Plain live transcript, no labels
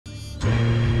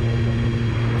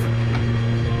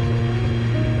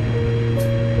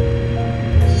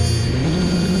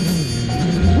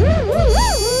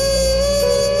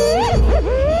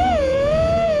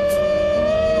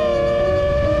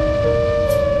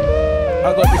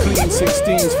I got the clean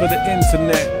 16s for the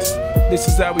internet. This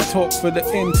is how we talk for the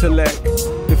intellect.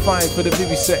 Defined for the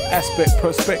vivisect aspect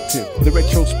perspective. The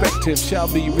retrospective shall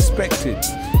be respected,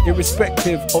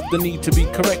 irrespective of the need to be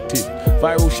corrected.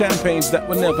 Viral champagnes that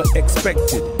were never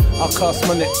expected. I cast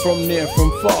my net from near,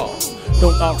 from far.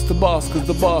 Don't ask the boss, cause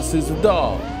the boss is a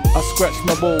dog. I scratch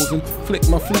my balls and flick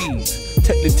my fleas.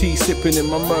 Take the tea sipping in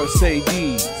my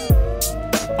Mercedes.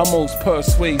 I'm most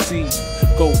persuasive.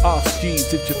 Go ask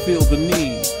Jeeves if you feel the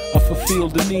need. I fulfill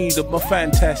the need of my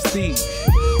fantastique.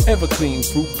 Ever clean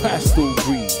through pastel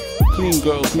breeze. Clean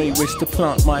girls may wish to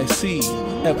plant my seed.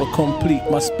 Ever complete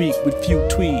my speak with few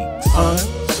tweaks. I'm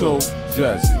so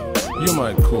jazzy. You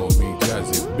might call me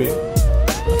Jazzy, bitch.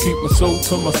 I keep my soul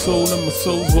to my soul, and my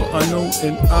soul's what I know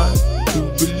and I do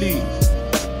believe.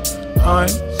 I'm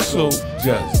so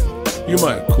jazzy. You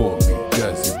might call me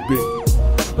Jazzy, bitch.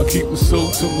 I keep my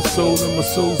soul to my soul, and my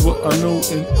soul's what I know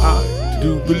and I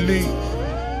do believe.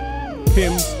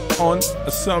 Hymns on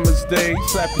a summer's day,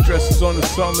 flappy dresses on a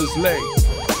summer's lake.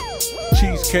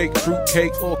 Cheesecake,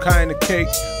 fruitcake, all kind of cake.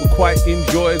 We'll quite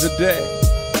enjoy the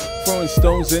day. Throwing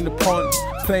stones in the pond,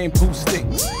 playing pool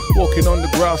sticks. Walking on the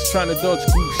grass, trying to dodge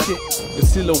cool shit. Your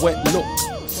silhouette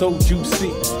look so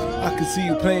juicy. I can see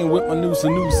you playing with my news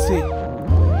and new shit.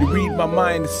 You read my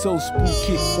mind, it's so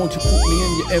spooky. Won't you put me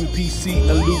in your MPC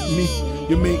and loop me?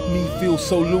 You make me feel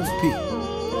so loopy.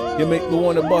 You make me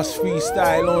wanna bust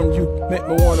freestyle on you. Make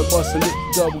me wanna bust a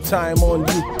little double time on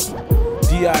you.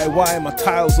 DIY, my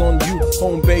tiles on you.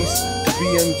 Home base to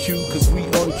BMQ, cause we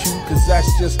on cue. Cause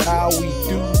that's just how we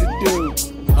do the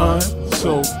do. I'm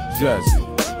so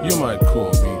jazzy. You might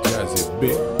call me Jazzy,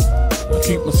 bitch. I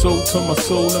keep my soul to my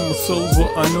soul, and my soul's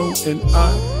what I know and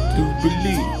I do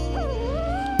believe.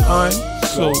 I'm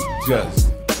so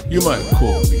jazzy. You might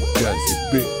call me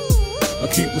Jazzy, bitch. I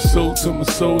keep my soul to my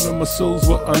soul, and my soul's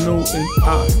what I know and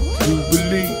I do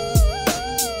believe.